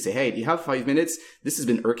opportunity to say, hey, do you have 5 minutes? This has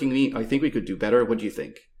been irking me. I think we could do better. What do you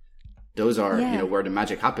think? Those are, you know, where the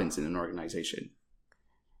magic happens in an organization.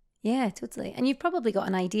 Yeah, totally. And you've probably got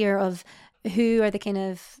an idea of who are the kind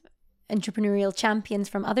of entrepreneurial champions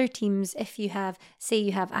from other teams. If you have, say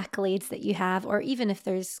you have accolades that you have, or even if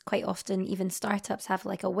there's quite often even startups have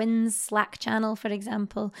like a wins Slack channel, for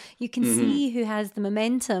example, you can see who has the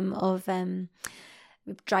momentum of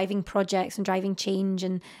driving projects and driving change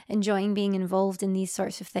and enjoying being involved in these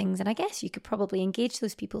sorts of things. And I guess you could probably engage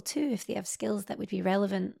those people too if they have skills that would be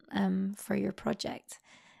relevant for your project.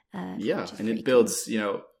 And it builds, you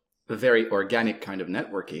know, a very organic kind of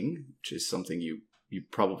networking, which is something you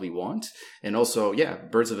probably want. And also,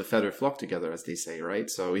 birds of a feather flock together, as they say, right?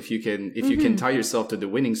 So if you can tie yourself to the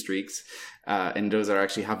winning streaks, and those that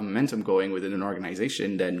actually have momentum going within an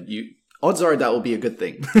organization, then odds are that will be a good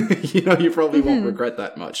thing. You know, you probably won't regret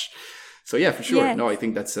that much. So yeah, for sure. Yes. No, I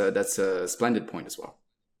think that's a splendid point as well.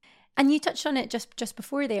 And you touched on it just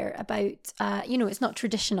before there about, you know, it's not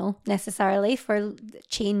traditional necessarily for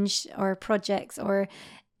change or projects or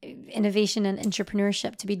innovation and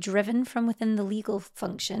entrepreneurship to be driven from within the legal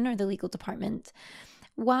function or the legal department.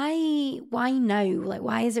 Why now? Like,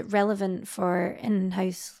 why is it relevant for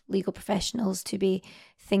in-house legal professionals to be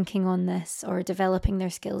thinking on this or developing their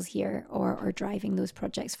skills here or driving those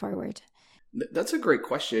projects forward? That's a great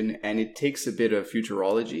question, and it takes a bit of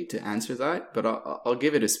futurology to answer that, but I'll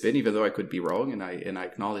give it a spin, even though I could be wrong, and I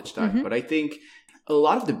acknowledge that. But I think a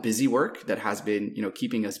lot of the busy work that has been,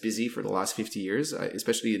 keeping us busy for the last 50 years,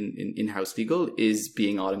 especially in in-house legal, is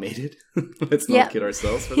being automated. Let's not kid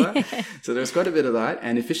ourselves for that. So there's quite a bit of that,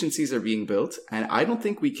 and efficiencies are being built. And I don't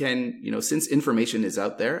think we can, since information is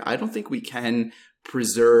out there, I don't think we can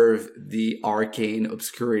preserve the arcane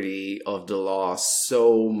obscurity of the law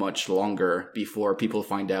so much longer before people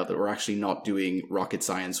find out that we're actually not doing rocket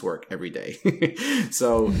science work every day.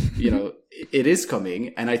 So, it is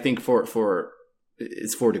coming. And I think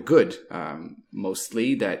it's for the good,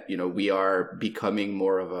 mostly, that, we are becoming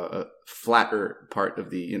more of a flatter part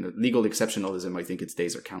of the, legal exceptionalism. I think its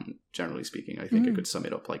days are counted, generally speaking. I think I could sum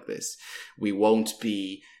it up like this. We won't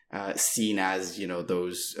be seen as,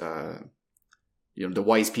 those, the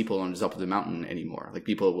wise people on the top of the mountain anymore. Like,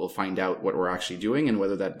 people will find out what we're actually doing and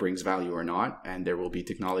whether that brings value or not. And there will be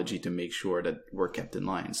technology to make sure that we're kept in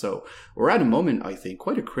line. So we're at a moment, I think,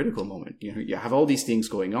 quite a critical moment. You have all these things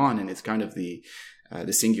going on, and it's kind of the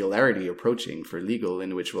singularity approaching for legal,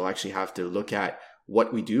 in which we'll actually have to look at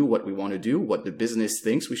what we do, what we want to do, what the business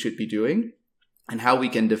thinks we should be doing, and how we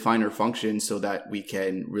can define our function so that we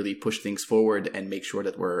can really push things forward and make sure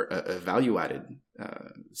that we're a value-added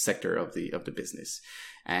sector of the business.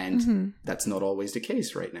 And that's not always the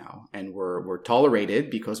case right now. And we're tolerated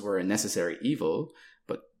because we're a necessary evil,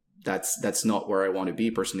 but that's not where I want to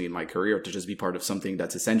be personally in my career, to just be part of something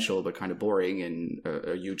that's essential but kind of boring and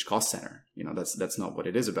a huge cost center. That's not what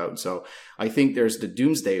it is about. So I think there's the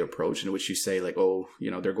doomsday approach, in which you say, like,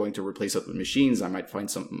 they're going to replace us with machines. I might find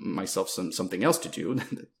something else to do.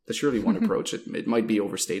 That's surely one approach. It might be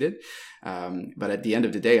overstated. But at the end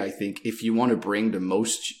of the day, I think if you want to bring the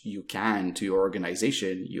most you can to your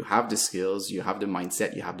organization, you have the skills, you have the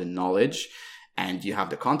mindset, you have the knowledge, and you have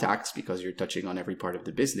the contacts, because you're touching on every part of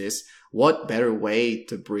the business. What better way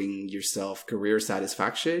to bring yourself career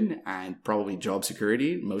satisfaction and probably job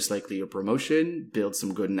security, most likely a promotion, build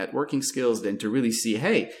some good networking skills, than to really see,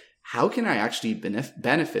 hey, how can I actually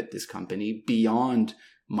benefit this company beyond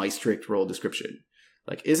my strict role description?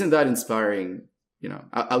 Like, isn't that inspiring?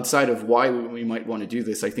 Outside of why we might want to do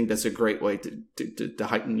this, I think that's a great way to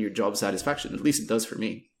heighten your job satisfaction. At least it does for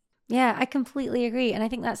me. Yeah, I completely agree. And I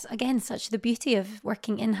think that's, again, such the beauty of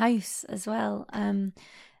working in-house as well.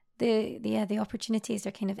 The opportunities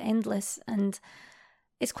are kind of endless, and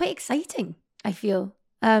it's quite exciting, I feel.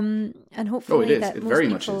 And hopefully it is. that It most very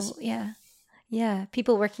people, much is. Yeah,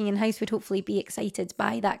 people working in-house would hopefully be excited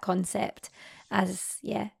by that concept, as,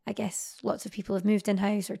 I guess lots of people have moved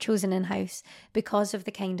in-house or chosen in-house because of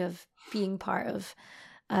the kind of being part of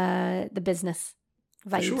the business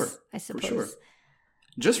vibes, I suppose. For sure.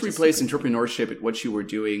 Just replace entrepreneurship with what you were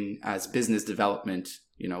doing as business development,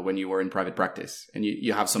 when you were in private practice, and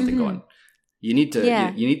you have something going. You need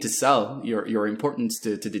to you need to sell your importance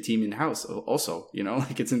to the team in house also.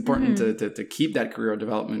 Like, it's important to keep that career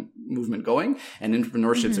development movement going, and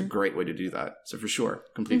entrepreneurship is a great way to do that. So for sure,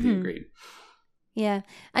 completely agreed. Yeah.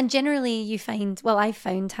 And generally you find, I've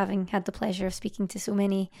found, having had the pleasure of speaking to so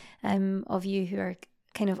many of you who are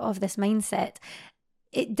kind of this mindset,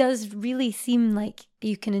 it does really seem like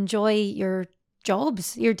you can enjoy your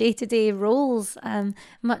jobs, your day-to-day roles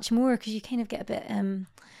much more, because you kind of get a bit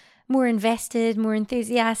more invested, more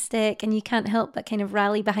enthusiastic, and you can't help but kind of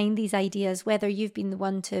rally behind these ideas, whether you've been the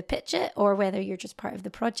one to pitch it or whether you're just part of the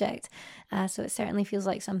project. So it certainly feels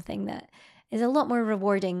like something that is a lot more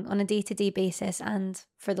rewarding on a day-to-day basis, and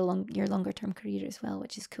for your longer-term career as well,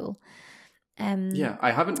 which is cool.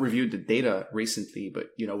 I haven't reviewed the data recently,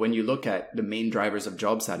 but when you look at the main drivers of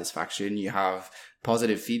job satisfaction, you have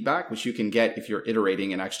positive feedback, which you can get if you're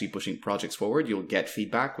iterating and actually pushing projects forward. You'll get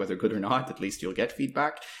feedback, whether good or not, at least you'll get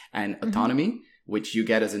feedback. And autonomy, which you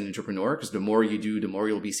get as an entrepreneur, because the more you do, the more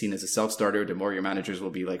you'll be seen as a self-starter, the more your managers will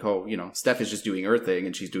be like, oh, Steph is just doing her thing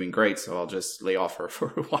and she's doing great, so I'll just lay off her for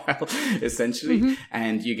a while, essentially.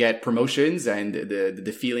 And you get promotions and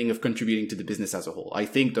the feeling of contributing to the business as a whole. I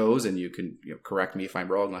think those, and you can correct me if I'm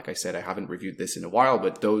wrong, like I said, I haven't reviewed this in a while,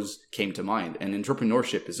 but those came to mind. And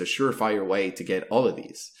entrepreneurship is a surefire way to get all of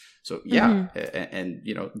these. So and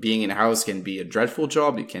being in-house can be a dreadful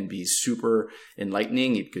job. It can be super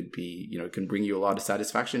enlightening. It could be, it can bring you a lot of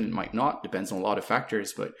satisfaction. It might not, depends on a lot of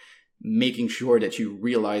factors, but making sure that you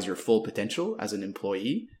realize your full potential as an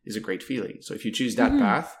employee is a great feeling. So if you choose that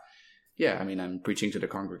path, I'm preaching to the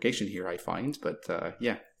congregation here, I find, but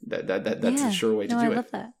that's a sure way to do it. I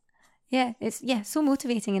love that. Yeah, it's so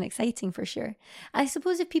motivating and exciting for sure. I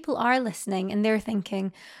suppose if people are listening and they're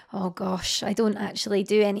thinking, oh gosh, I don't actually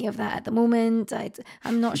do any of that at the moment.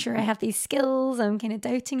 I'm not sure I have these skills. I'm kind of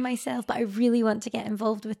doubting myself, but I really want to get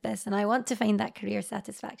involved with this and I want to find that career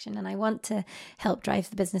satisfaction and I want to help drive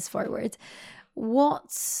the business forward.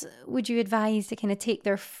 what would you advise to kind of take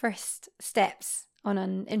their first steps on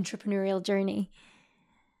an entrepreneurial journey?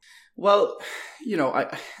 Well,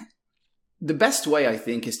 the best way, I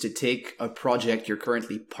think, is to take a project you're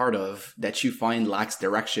currently part of that you find lacks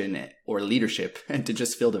direction or leadership and to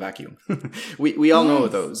just fill the vacuum. We all know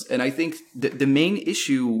those. And I think the main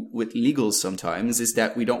issue with legal sometimes is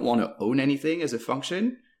that we don't want to own anything as a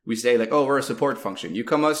function. We say like, oh, we're a support function. You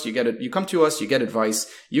come to us, you get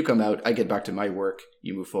advice, you come out, I get back to my work,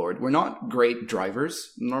 you move forward. We're not great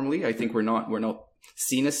drivers normally. I think we're not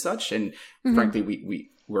seen as such. And frankly,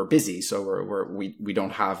 we're busy, so we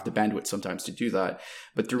don't have the bandwidth sometimes to do that.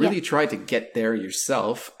 But to really try to get there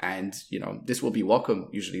yourself, and this will be welcome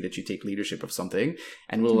usually that you take leadership of something,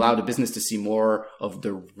 and will allow the business to see more of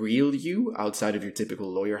the real you outside of your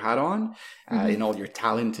typical lawyer hat on, in all your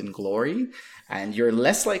talent and glory. And you're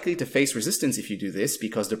less likely to face resistance if you do this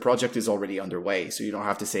because the project is already underway. So you don't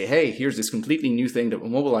have to say, hey, here's this completely new thing that will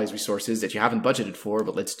mobilize resources that you haven't budgeted for,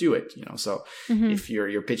 but let's do it. So if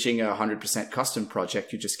you're pitching a 100% custom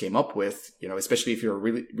project you just came up with, especially if you're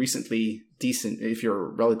really recently decent, if you're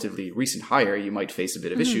a relatively recent hire, you might face a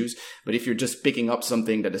bit of issues. But if you're just picking up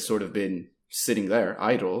something that has sort of been sitting there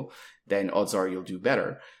idle, then odds are you'll do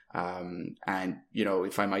better. And,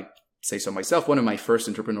 if I might say so myself, one of my first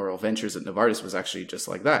entrepreneurial ventures at Novartis was actually just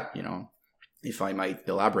like that. If I might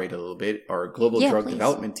elaborate a little bit, our global drug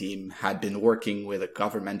development team had been working with a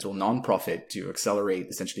governmental nonprofit to accelerate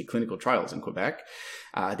essentially clinical trials in Quebec.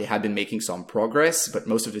 They had been making some progress, but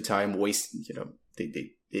most of the time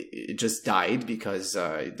it just died because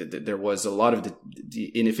there was a lot of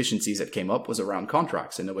the inefficiencies that came up was around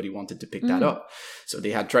contracts and nobody wanted to pick that up. So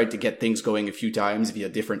they had tried to get things going a few times via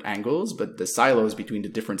different angles, but the silos between the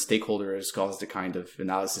different stakeholders caused the kind of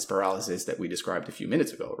analysis paralysis that we described a few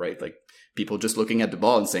minutes ago, right? Like people just looking at the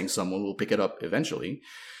ball and saying someone will pick it up eventually.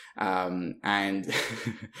 Since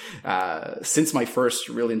my first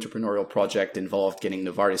real entrepreneurial project involved getting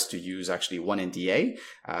Novartis to use actually one NDA,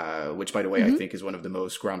 which by the way, I think is one of the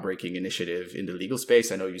most groundbreaking initiative in the legal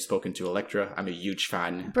space. I know you've spoken to Electra. I'm a huge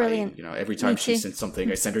fan. Brilliant. Every time she sends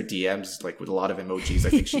something, I send her DMs like with a lot of emojis. I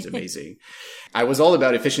think she's amazing. I was all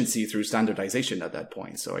about efficiency through standardization at that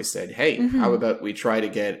point. So I said, hey, how about we try to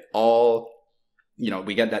get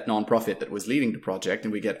we get that nonprofit that was leading the project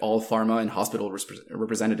and we get all pharma and hospital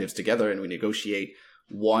representatives together and we negotiate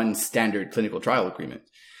one standard clinical trial agreement.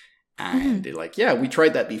 And they're like, yeah, we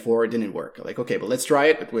tried that before. It didn't work. Like, okay, but let's try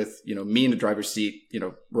it with, me in the driver's seat,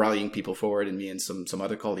 rallying people forward and me and some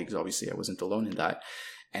other colleagues. Obviously, I wasn't alone in that.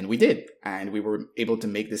 And we did. And we were able to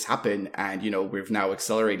make this happen. And, we've now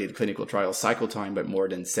accelerated clinical trial cycle time by more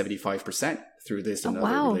than 75% through this and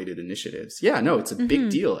other related initiatives. Yeah, no, it's a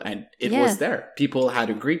big deal. And it was there. People had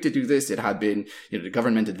agreed to do this. It had been, the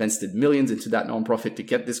government invested millions into that nonprofit to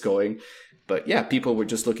get this going. But yeah, people were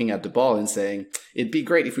just looking at the ball and saying, it'd be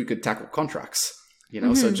great if we could tackle contracts.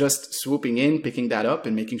 So just swooping in, picking that up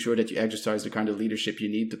and making sure that you exercise the kind of leadership you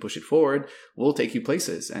need to push it forward will take you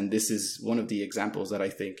places. And this is one of the examples that I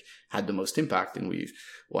think had the most impact. And we've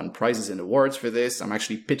won prizes and awards for this. I'm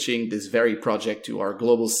actually pitching this very project to our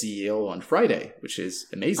global CEO on Friday, which is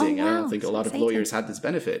amazing. Oh, wow. And I don't think a lot of lawyers had this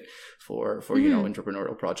benefit for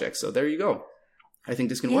entrepreneurial projects. So there you go. I think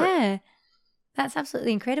this can work. Yeah, that's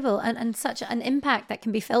absolutely incredible. And such an impact that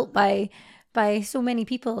can be felt by so many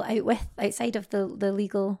people outside of the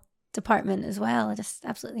legal department as well. Just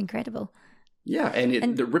absolutely incredible. Yeah,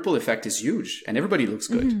 and the ripple effect is huge, and everybody looks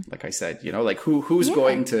good. Like I said, like who's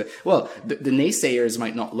going to? Well, the naysayers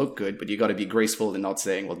might not look good, but you got to be graceful in not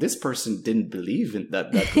saying, "Well, this person didn't believe in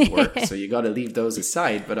that could work," so you got to leave those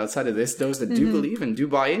aside. But outside of this, those that do believe and do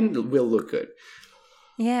buy in will look good.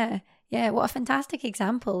 Yeah. Yeah, what a fantastic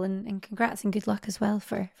example, and congrats and good luck as well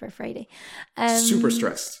for Friday. Super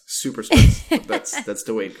stressed. That's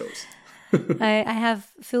the way it goes. I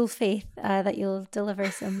have full faith that you'll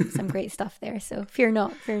deliver some great stuff there. So fear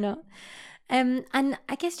not. And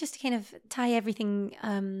I guess just to kind of tie everything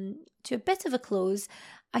to a bit of a close,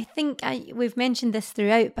 I think we've mentioned this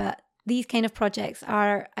throughout, but these kind of projects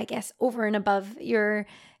are, I guess, over and above your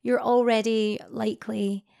already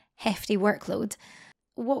likely hefty workload.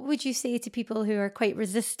 What would you say to people who are quite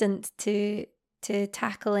resistant to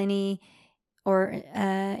tackle any or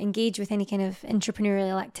engage with any kind of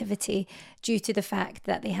entrepreneurial activity due to the fact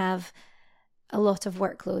that they have a lot of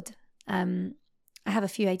workload? I have a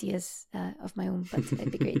few ideas of my own, but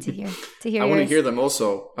it'd be great to hear. I want to hear them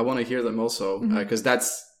also. Because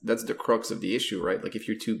that's the crux of the issue, right? Like if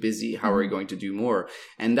you're too busy, how are you going to do more?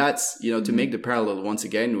 And that's, to make the parallel once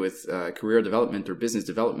again with career development or business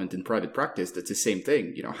development in private practice, that's the same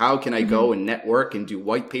thing. How can I go and network and do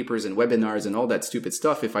white papers and webinars and all that stupid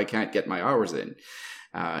stuff if I can't get my hours in?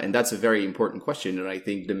 And that's a very important question. And I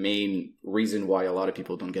think the main reason why a lot of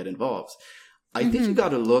people don't get involved. I think you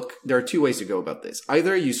got to look, there are two ways to go about this.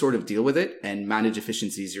 Either you sort of deal with it and manage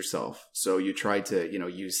efficiencies yourself. So you try to,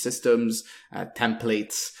 use systems,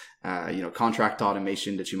 templates, contract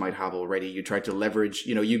automation that you might have already. You try to leverage,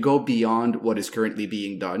 you go beyond what is currently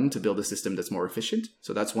being done to build a system that's more efficient.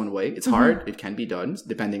 So that's one way. It's hard. It can be done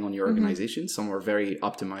depending on your organization. Some are very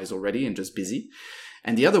optimized already and just busy.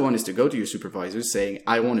 And the other one is to go to your supervisors saying,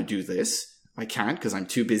 I want to do this. I can't because I'm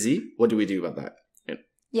too busy. What do we do about that?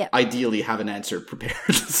 Yeah. Ideally have an answer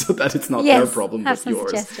prepared so that it's not their problem but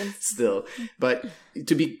yours still. But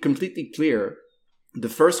to be completely clear, the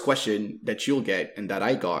first question that you'll get and that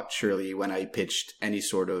I got, Shirley, when I pitched any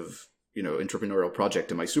sort of, entrepreneurial project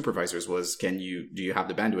to my supervisors was, do you have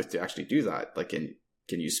the bandwidth to actually do that? Like,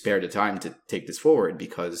 can you spare the time to take this forward?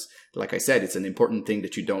 Because like I said, it's an important thing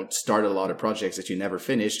that you don't start a lot of projects that you never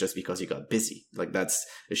finish just because you got busy. Like that's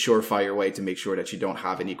a surefire way to make sure that you don't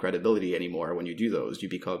have any credibility anymore. When you do those, you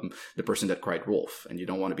become the person that cried wolf and you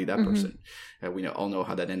don't want to be that person. We all know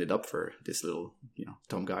how that ended up for this little,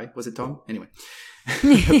 Tom guy. Was it Tom? Anyway,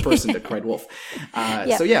 the person that cried wolf.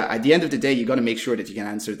 So yeah, at the end of the day, you got to make sure that you can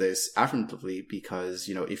answer this affirmatively because,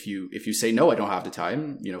 if you say, no, I don't have the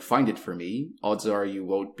time, find it for me. Odds are you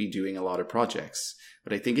won't be doing a lot of projects.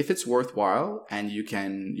 But I think if it's worthwhile and you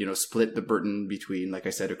can, split the burden between, like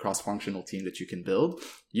I said, a cross-functional team that you can build,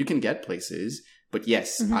 you can get places. But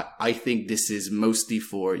yes, I think this is mostly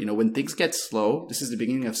for, when things get slow, this is the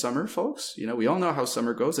beginning of summer, folks. We all know how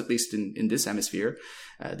summer goes, at least in this hemisphere.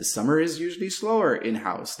 The summer is usually slower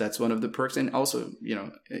in-house. That's one of the perks. And also,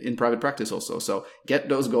 in private practice also. So get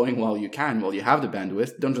those going while you can, while you have the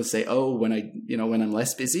bandwidth. Don't just say, oh, when I'm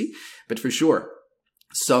less busy. But for sure,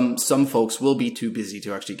 some folks will be too busy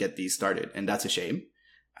to actually get these started. And that's a shame.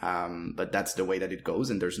 But that's the way that it goes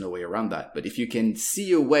and there's no way around that. But if you can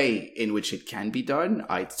see a way in which it can be done,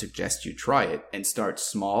 I'd suggest you try it and start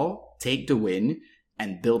small, take the win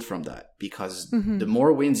and build from that because the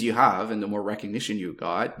more wins you have and the more recognition you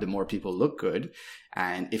got, the more people look good.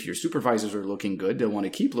 And if your supervisors are looking good, they'll want to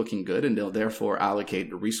keep looking good and they'll therefore allocate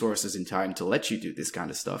the resources and time to let you do this kind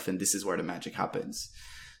of stuff. And this is where the magic happens.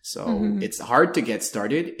 So it's hard to get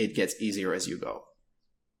started. It gets easier as you go.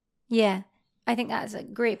 Yeah. I think that's a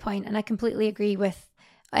great point, and I completely agree with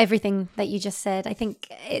everything that you just said. I think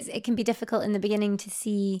it can be difficult in the beginning to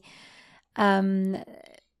see, and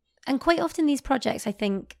quite often these projects, I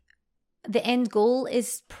think the end goal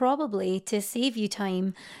is probably to save you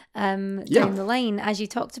time down the line, as you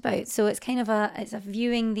talked about. So it's kind of it's a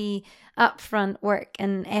viewing the upfront work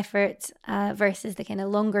and effort versus the kind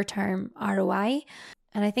of longer term ROI,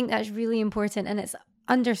 and I think that's really important, and it's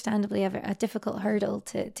understandably a difficult hurdle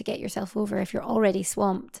to get yourself over if you're already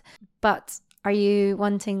swamped. But are you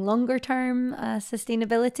wanting longer term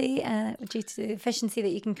sustainability due to the efficiency that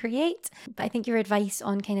you can create? But I think your advice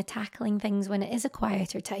on kind of tackling things when it is a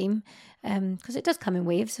quieter time, because it does come in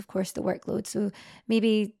waves, of course, the workload. So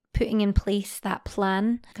maybe putting in place that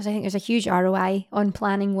plan, because I think there's a huge ROI on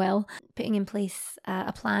planning well. Putting in place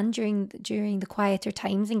a plan during the quieter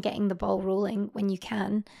times and getting the ball rolling when you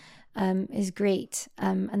can is great.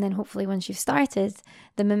 And then hopefully once you've started,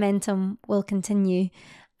 the momentum will continue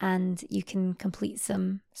and you can complete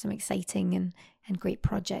some exciting and great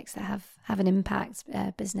projects that have an impact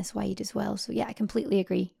business-wide as well. So yeah, I completely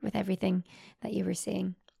agree with everything that you were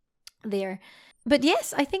saying there. But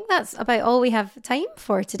yes, I think that's about all we have time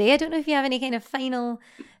for today. I don't know if you have any kind of final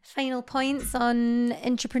points on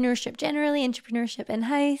entrepreneurship generally, entrepreneurship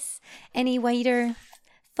in-house, any wider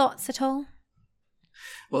thoughts at all?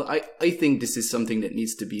 Well, I think this is something that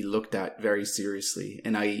needs to be looked at very seriously.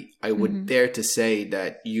 And I would dare to say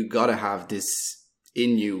that you got to have this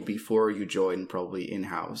in you before you join probably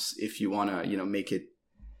in-house. If you want to, make it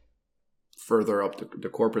further up the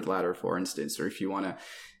corporate ladder, for instance, or if you want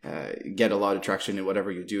to get a lot of traction in whatever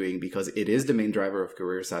you're doing, because it is the main driver of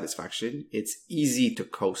career satisfaction. It's easy to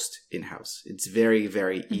coast in-house. It's very,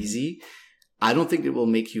 very easy. I don't think it will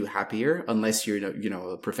make you happier unless you're,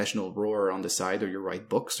 a professional rower on the side, or you write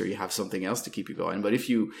books, or you have something else to keep you going. But if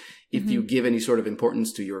you give any sort of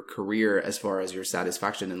importance to your career as far as your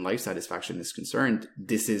satisfaction and life satisfaction is concerned,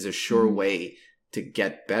 this is a sure way to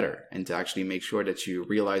get better and to actually make sure that you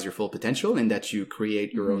realize your full potential and that you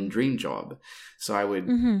create your own dream job. So I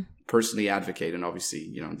would personally advocate, and obviously,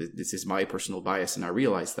 you know, this is my personal bias and I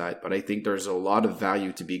realize that, but I think there's a lot of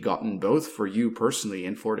value to be gotten both for you personally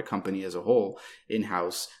and for the company as a whole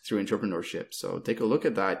in-house through entrepreneurship. So take a look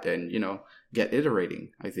at that and, you know, get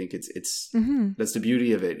iterating. I think it's that's the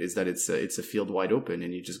beauty of it, is that it's a field wide open,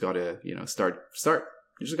 and you just gotta, you know, start.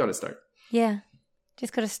 You just gotta start. Yeah.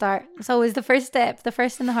 Just got to start. It's always the first step, the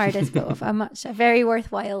first and the hardest, but a very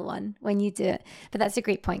worthwhile one when you do it. But that's a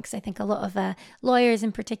great point, because I think a lot of lawyers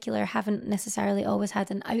in particular haven't necessarily always had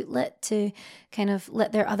an outlet to kind of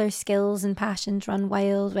let their other skills and passions run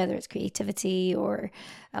wild, whether it's creativity or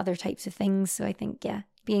other types of things. So I think, yeah,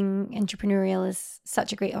 being entrepreneurial is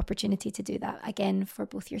such a great opportunity to do that, again, for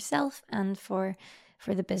both yourself and for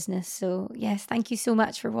the business. So yes, thank you so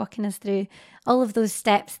much for walking us through all of those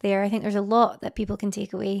steps there. I think there's a lot that people can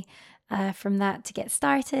take away from that to get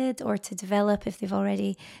started or to develop if they've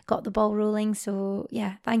already got the ball rolling. So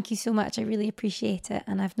yeah, thank you so much. I really appreciate it.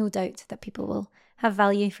 And I've no doubt that people will have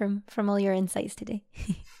value from all your insights today.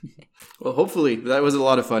 Well, hopefully that was a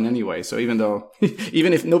lot of fun anyway. So even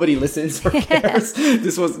if nobody listens or cares,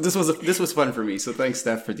 this was fun for me. So thanks,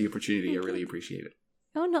 Steph, for the opportunity. I really appreciate it.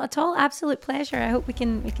 No, not at all. Absolute pleasure. I hope we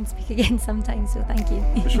can speak again sometime. So thank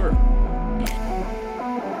you. For sure.